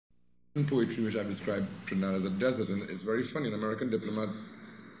In poetry, which I've described Trinidad as a desert, and it's very funny. An American diplomat,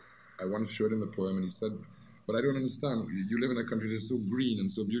 I once showed him the poem, and he said, "But I don't understand. You live in a country that's so green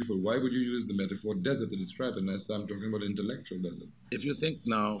and so beautiful. Why would you use the metaphor desert to describe it?" And I said, "I'm talking about intellectual desert." If you think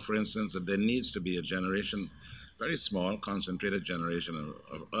now, for instance, that there needs to be a generation, very small, concentrated generation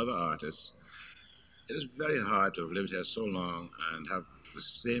of other artists, it is very hard to have lived here so long and have the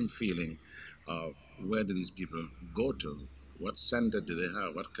same feeling of where do these people go to? What center do they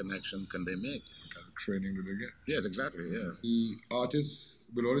have? What connection can they make? What kind of training do they get? Yes, exactly, yeah. The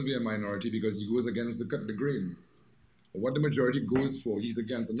artist will always be a minority because he goes against the grain. What the majority goes for, he's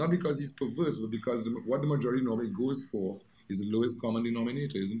against. And not because he's perverse, but because what the majority normally goes for is the lowest common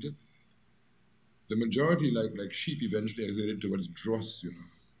denominator, isn't it? The majority, like sheep, eventually are herded towards dross, you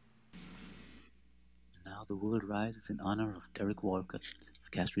know. Now the world rises in honor of Derek Walcott of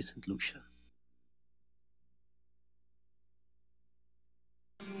Castries St. Lucia.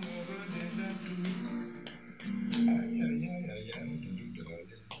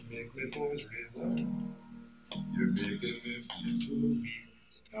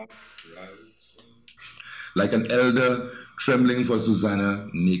 Like an elder trembling for Susanna,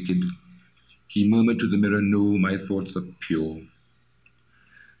 naked, he murmured to the mirror, "No, my thoughts are pure.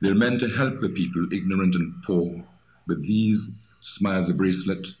 They're meant to help the people, ignorant and poor. But these, smile the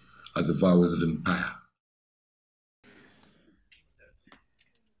bracelet, are the vows of empire."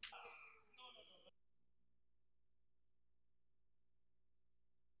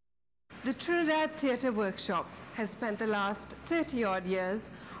 The Trinidad Theatre Workshop has spent the last 30-odd years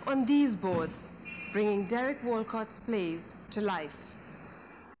on these boards, bringing Derek Walcott's plays to life.